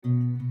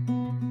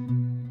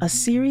a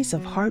series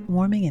of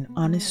heartwarming and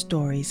honest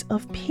stories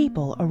of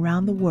people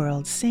around the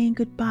world saying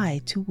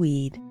goodbye to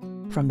weed,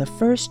 from the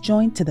first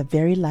joint to the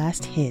very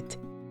last hit.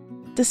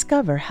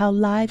 Discover how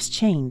lives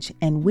change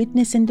and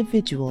witness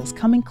individuals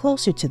coming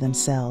closer to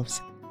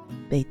themselves.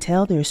 They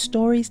tell their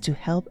stories to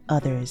help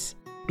others,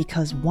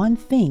 because one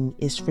thing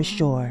is for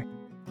sure: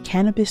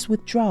 cannabis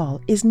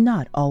withdrawal is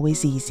not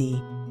always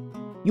easy.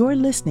 You're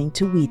listening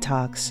to Weed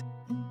Talks,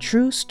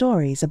 true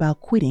stories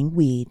about quitting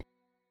weed.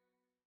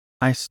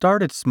 I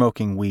started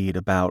smoking weed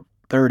about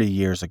 30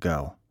 years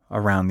ago,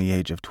 around the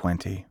age of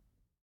 20.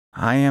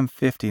 I am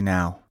 50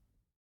 now.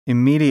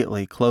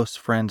 Immediately, close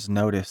friends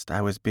noticed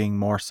I was being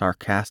more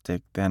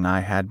sarcastic than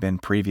I had been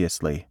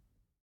previously.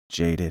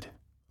 Jaded.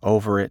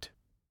 Over it.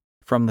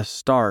 From the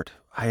start,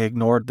 I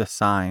ignored the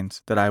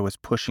signs that I was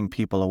pushing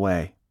people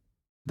away.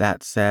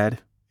 That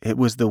said, it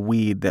was the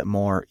weed that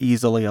more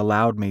easily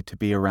allowed me to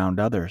be around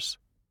others.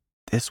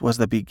 This was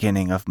the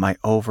beginning of my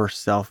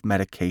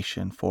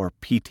over-self-medication for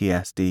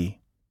PTSD.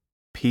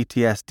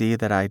 PTSD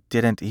that I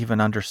didn't even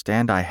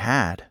understand I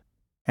had,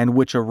 and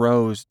which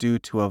arose due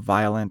to a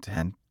violent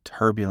and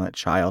turbulent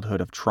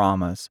childhood of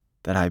traumas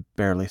that I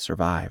barely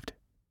survived.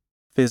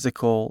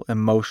 Physical,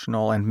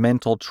 emotional, and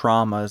mental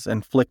traumas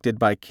inflicted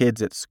by kids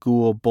at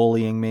school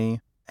bullying me,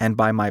 and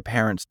by my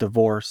parents'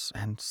 divorce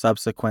and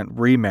subsequent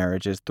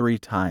remarriages 3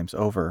 times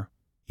over,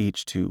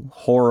 each to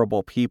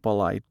horrible people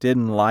I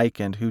didn't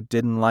like and who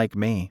didn't like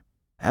me.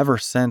 Ever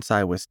since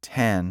I was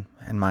 10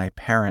 and my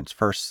parents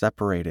first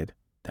separated,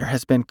 there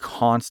has been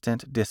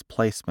constant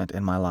displacement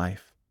in my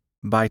life.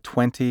 By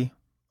 20,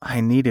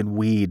 I needed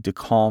weed to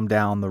calm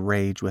down the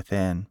rage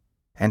within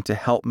and to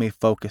help me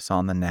focus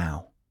on the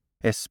now,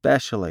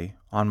 especially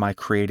on my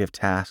creative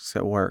tasks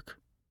at work.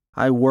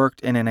 I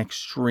worked in an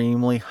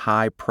extremely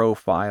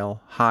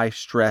high-profile,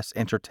 high-stress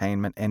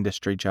entertainment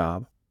industry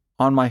job.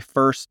 On my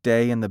first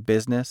day in the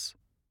business,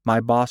 my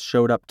boss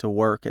showed up to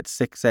work at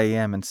 6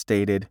 a.m. and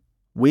stated,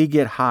 "We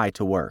get high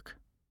to work."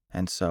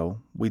 And so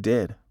we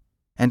did.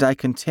 And I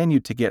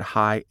continued to get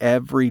high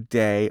every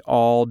day,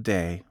 all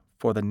day,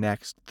 for the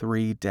next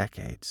 3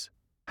 decades.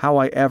 How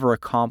I ever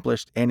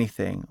accomplished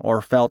anything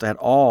or felt at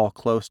all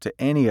close to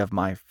any of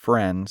my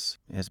friends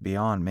is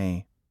beyond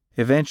me.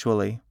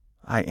 Eventually,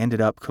 I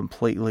ended up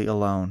completely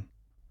alone.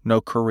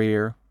 No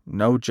career,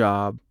 no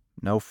job,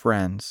 no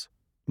friends.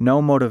 No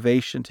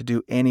motivation to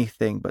do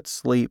anything but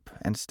sleep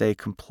and stay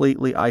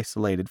completely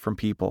isolated from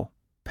people.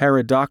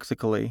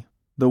 Paradoxically,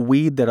 the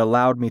weed that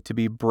allowed me to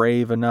be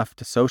brave enough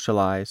to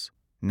socialize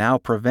now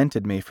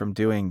prevented me from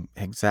doing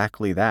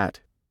exactly that.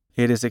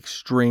 It is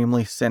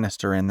extremely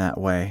sinister in that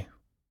way.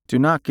 Do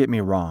not get me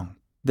wrong.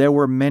 There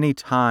were many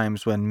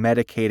times when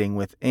medicating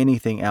with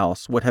anything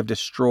else would have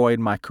destroyed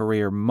my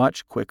career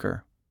much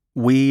quicker.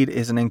 Weed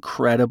is an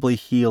incredibly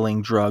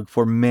healing drug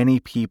for many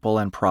people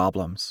and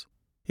problems.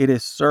 It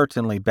is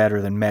certainly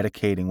better than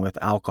medicating with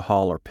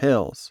alcohol or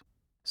pills.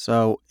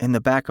 So, in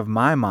the back of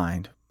my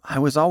mind, I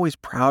was always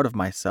proud of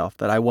myself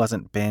that I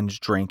wasn't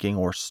binge drinking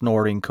or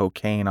snorting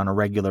cocaine on a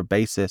regular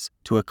basis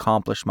to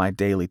accomplish my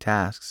daily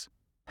tasks.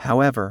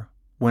 However,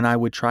 when I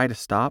would try to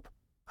stop,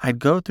 I'd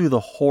go through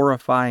the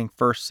horrifying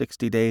first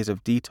 60 days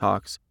of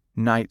detox,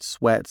 night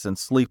sweats and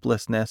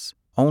sleeplessness,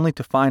 only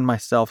to find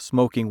myself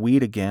smoking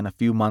weed again a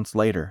few months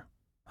later.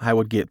 I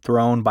would get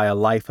thrown by a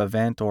life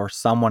event or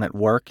someone at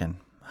work and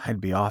I'd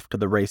be off to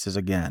the races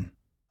again.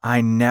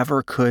 I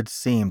never could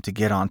seem to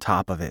get on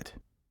top of it.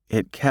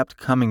 It kept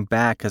coming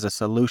back as a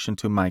solution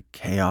to my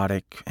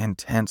chaotic,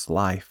 intense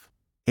life.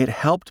 It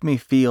helped me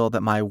feel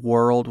that my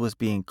world was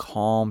being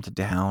calmed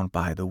down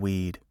by the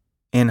weed.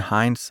 In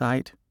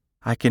hindsight,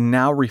 I can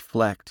now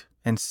reflect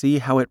and see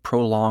how it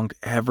prolonged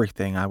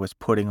everything I was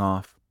putting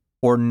off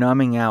or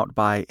numbing out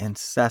by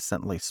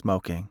incessantly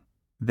smoking.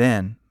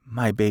 Then,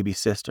 my baby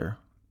sister,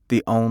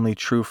 the only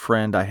true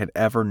friend I had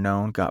ever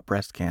known, got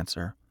breast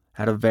cancer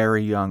at a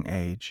very young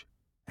age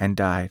and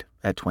died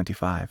at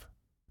 25.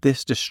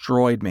 This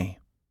destroyed me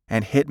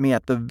and hit me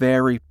at the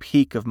very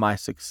peak of my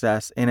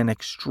success in an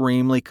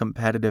extremely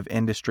competitive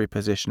industry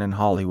position in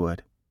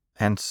Hollywood.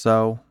 And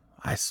so,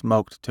 I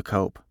smoked to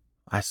cope.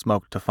 I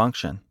smoked to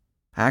function.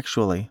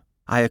 Actually,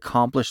 I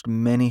accomplished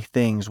many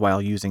things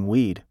while using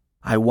weed.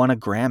 I won a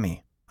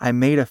Grammy. I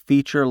made a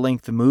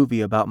feature-length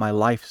movie about my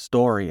life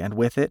story, and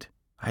with it,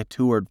 I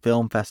toured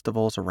film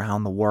festivals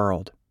around the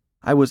world.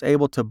 I was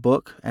able to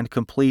book and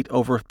complete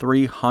over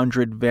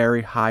 300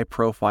 very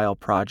high-profile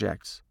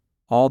projects,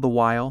 all the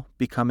while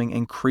becoming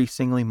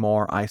increasingly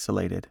more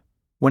isolated.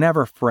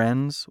 Whenever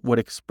friends would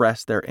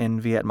express their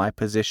envy at my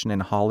position in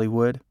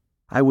Hollywood,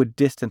 I would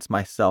distance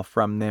myself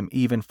from them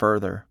even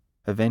further,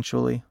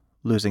 eventually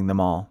losing them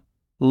all.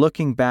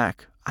 Looking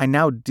back, I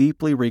now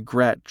deeply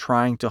regret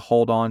trying to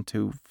hold on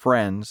to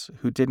friends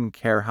who didn't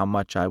care how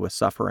much I was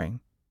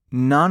suffering.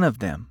 None of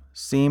them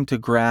seemed to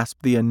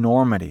grasp the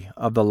enormity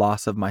of the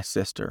loss of my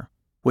sister,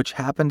 which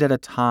happened at a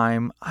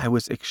time I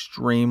was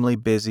extremely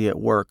busy at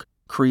work,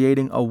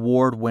 creating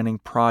award-winning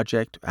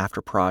project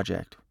after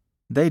project.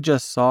 They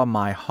just saw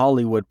my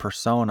Hollywood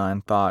persona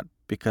and thought,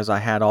 because I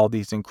had all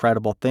these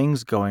incredible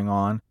things going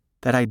on,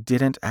 that I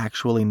didn't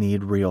actually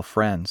need real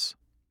friends.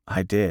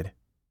 I did,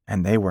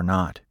 and they were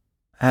not.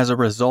 As a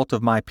result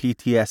of my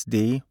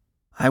PTSD,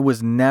 I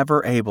was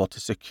never able to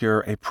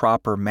secure a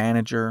proper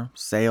manager,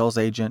 sales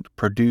agent,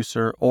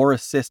 producer, or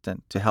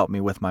assistant to help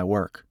me with my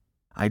work.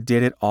 I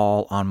did it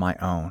all on my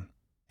own,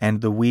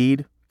 and the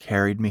weed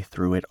carried me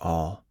through it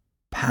all,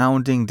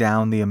 pounding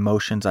down the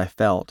emotions I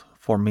felt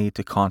for me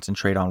to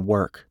concentrate on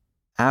work.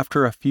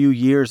 After a few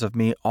years of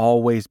me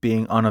always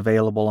being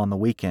unavailable on the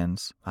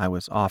weekends, I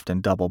was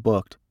often double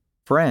booked,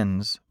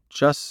 friends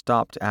just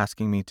stopped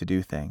asking me to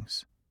do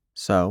things.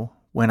 So,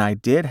 when I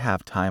did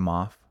have time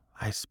off,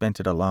 I spent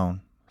it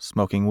alone,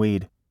 smoking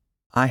weed.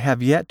 I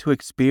have yet to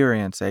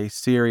experience a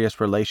serious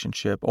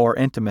relationship or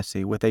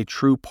intimacy with a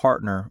true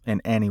partner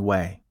in any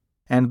way.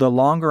 And the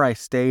longer I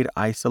stayed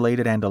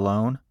isolated and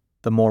alone,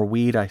 the more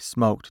weed I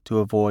smoked to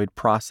avoid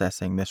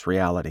processing this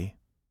reality.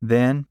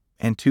 Then,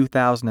 in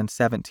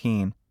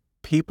 2017,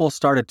 people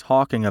started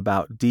talking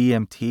about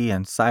DMT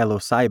and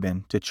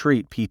psilocybin to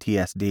treat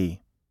PTSD.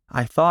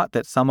 I thought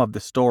that some of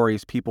the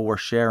stories people were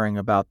sharing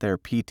about their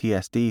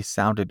PTSD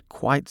sounded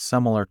quite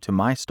similar to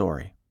my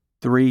story.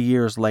 3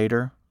 years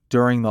later,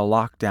 during the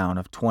lockdown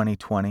of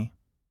 2020,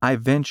 I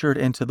ventured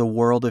into the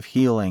world of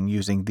healing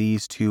using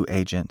these two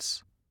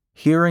agents.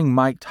 Hearing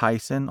Mike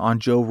Tyson on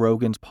Joe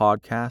Rogan's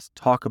podcast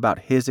talk about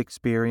his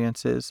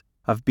experiences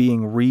of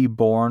being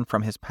reborn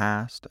from his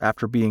past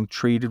after being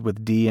treated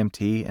with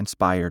DMT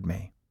inspired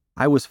me.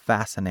 I was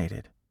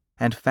fascinated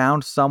and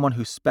found someone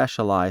who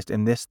specialized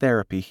in this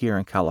therapy here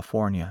in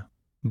California.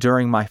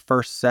 During my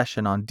first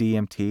session on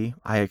DMT,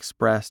 I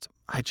expressed,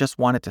 I just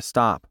wanted to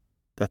stop.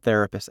 The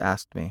therapist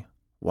asked me,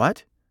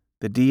 "What?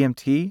 The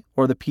DMT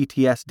or the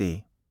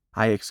PTSD?"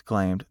 I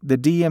exclaimed, "The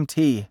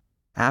DMT."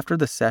 After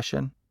the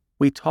session,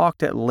 we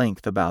talked at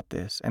length about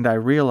this, and I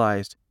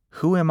realized,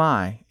 who am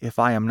I if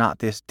I am not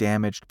this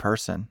damaged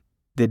person?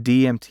 The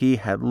DMT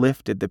had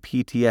lifted the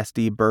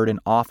PTSD burden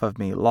off of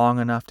me long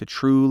enough to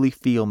truly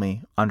feel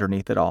me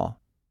underneath it all.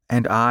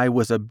 And I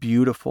was a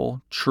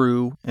beautiful,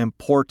 true,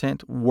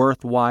 important,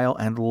 worthwhile,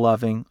 and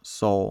loving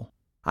soul.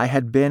 I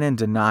had been in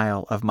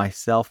denial of my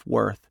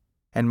self-worth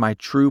and my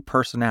true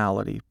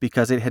personality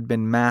because it had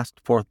been masked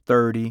for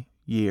 30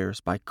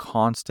 years by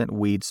constant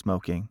weed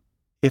smoking.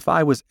 If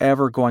I was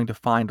ever going to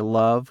find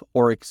love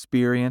or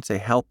experience a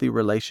healthy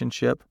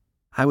relationship,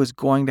 I was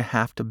going to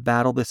have to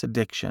battle this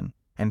addiction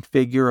and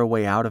figure a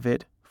way out of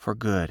it for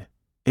good.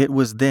 It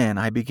was then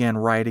I began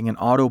writing an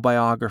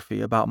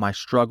autobiography about my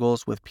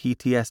struggles with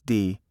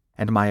PTSD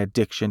and my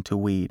addiction to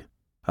weed.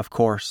 Of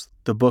course,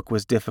 the book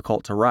was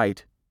difficult to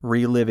write.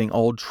 Reliving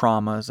old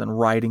traumas and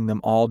writing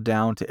them all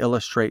down to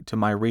illustrate to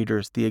my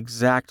readers the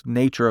exact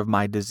nature of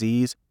my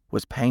disease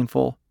was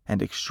painful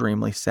and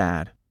extremely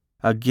sad.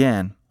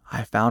 Again,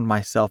 I found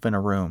myself in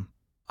a room,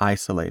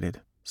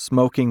 isolated,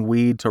 smoking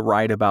weed to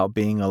write about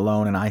being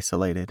alone and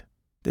isolated.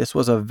 This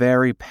was a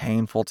very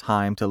painful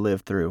time to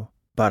live through,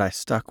 but I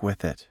stuck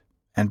with it.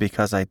 And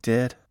because I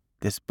did,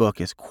 this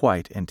book is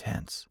quite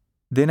intense.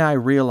 Then I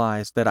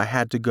realized that I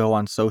had to go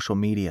on social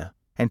media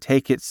and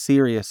take it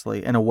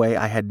seriously in a way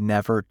I had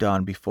never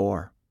done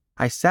before.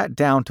 I sat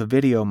down to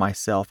video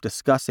myself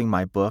discussing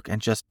my book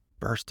and just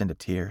burst into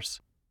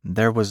tears.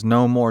 There was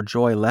no more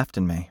joy left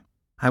in me.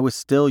 I was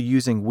still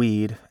using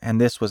weed, and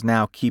this was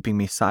now keeping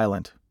me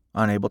silent,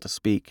 unable to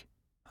speak.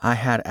 I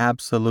had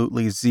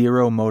absolutely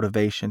zero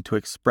motivation to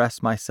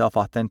express myself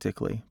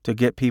authentically, to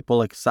get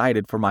people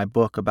excited for my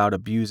book about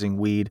abusing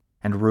weed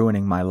and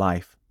ruining my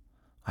life.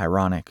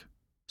 Ironic.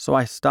 So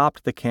I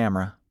stopped the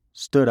camera,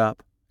 stood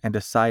up, and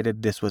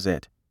decided this was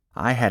it.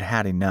 I had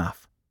had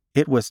enough.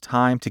 It was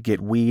time to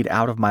get weed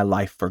out of my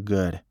life for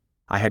good.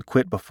 I had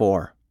quit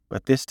before,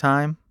 but this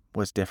time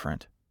was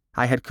different.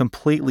 I had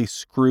completely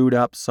screwed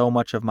up so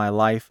much of my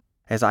life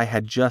as I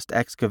had just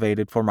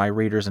excavated for my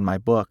readers in my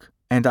book,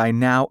 and I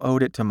now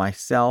owed it to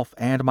myself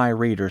and my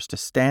readers to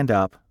stand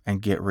up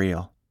and get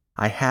real.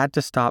 I had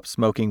to stop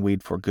smoking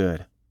weed for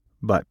good,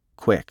 but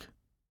quick.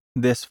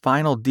 This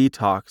final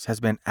detox has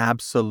been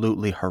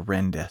absolutely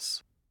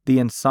horrendous. The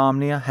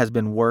insomnia has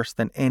been worse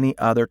than any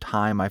other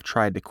time I've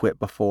tried to quit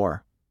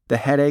before. The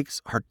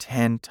headaches are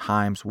 10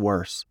 times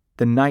worse.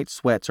 The night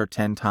sweats are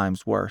 10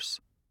 times worse.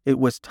 It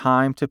was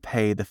time to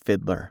pay the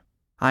fiddler.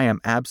 I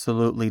am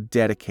absolutely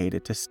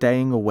dedicated to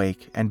staying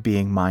awake and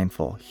being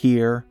mindful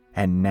here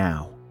and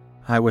now.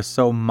 I was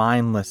so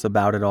mindless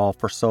about it all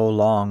for so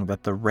long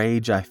that the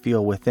rage I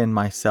feel within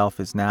myself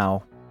is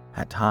now,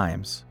 at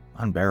times,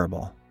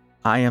 unbearable.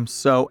 I am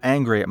so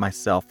angry at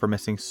myself for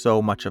missing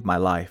so much of my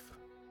life,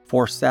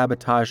 for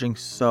sabotaging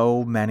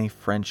so many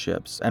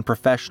friendships and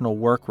professional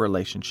work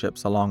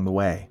relationships along the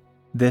way.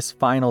 This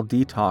final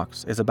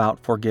detox is about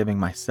forgiving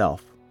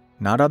myself,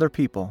 not other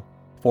people,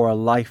 for a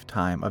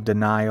lifetime of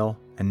denial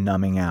and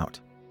numbing out.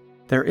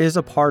 There is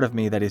a part of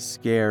me that is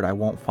scared I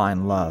won't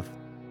find love,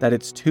 that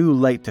it's too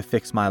late to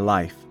fix my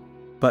life.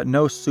 But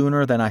no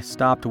sooner than I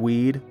stopped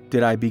weed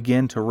did I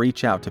begin to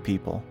reach out to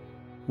people.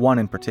 One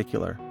in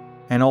particular,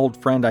 an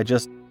old friend I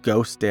just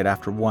ghosted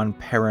after one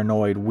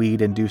paranoid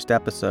weed-induced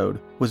episode,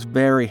 was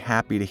very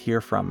happy to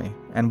hear from me,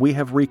 and we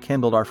have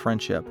rekindled our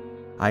friendship.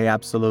 I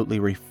absolutely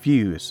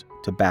refuse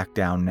to back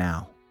down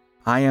now.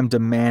 I am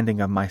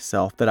demanding of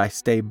myself that I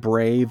stay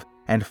brave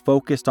and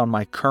focused on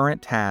my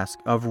current task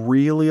of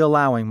really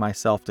allowing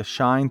myself to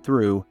shine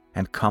through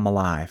and come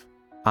alive.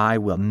 I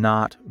will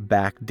not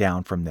back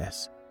down from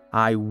this.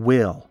 I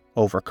will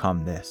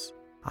overcome this.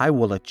 I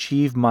will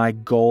achieve my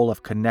goal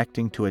of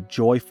connecting to a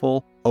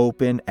joyful,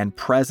 open, and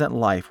present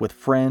life with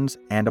friends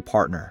and a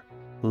partner.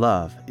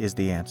 Love is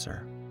the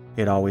answer.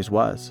 It always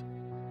was.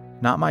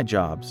 Not my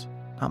jobs,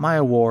 not my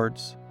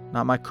awards,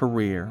 not my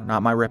career,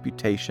 not my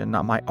reputation,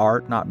 not my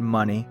art, not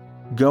money.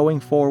 Going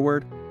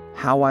forward,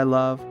 how I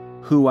love,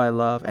 who I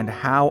love, and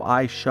how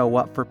I show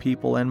up for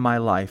people in my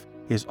life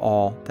is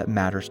all that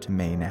matters to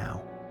me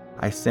now.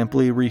 I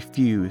simply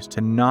refuse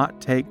to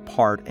not take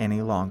part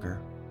any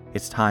longer.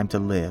 It's time to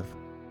live.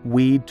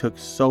 Weed took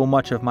so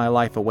much of my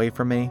life away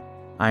from me.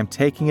 I'm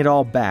taking it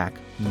all back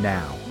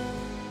now.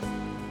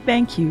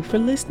 Thank you for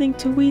listening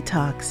to We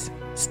Talks.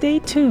 Stay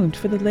tuned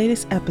for the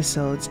latest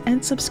episodes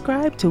and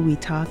subscribe to We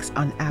Talks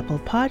on Apple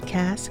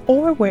Podcasts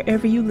or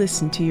wherever you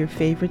listen to your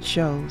favorite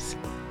shows.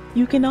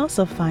 You can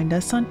also find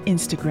us on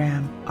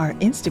Instagram. Our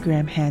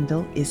Instagram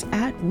handle is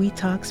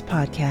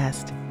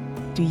 @WeTalksPodcast.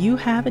 Do you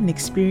have an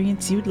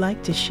experience you'd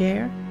like to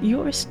share?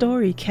 Your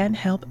story can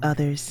help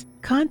others.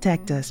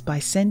 Contact us by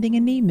sending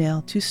an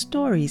email to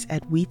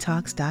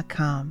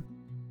stories@wetalks.com.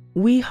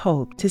 We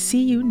hope to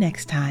see you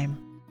next time.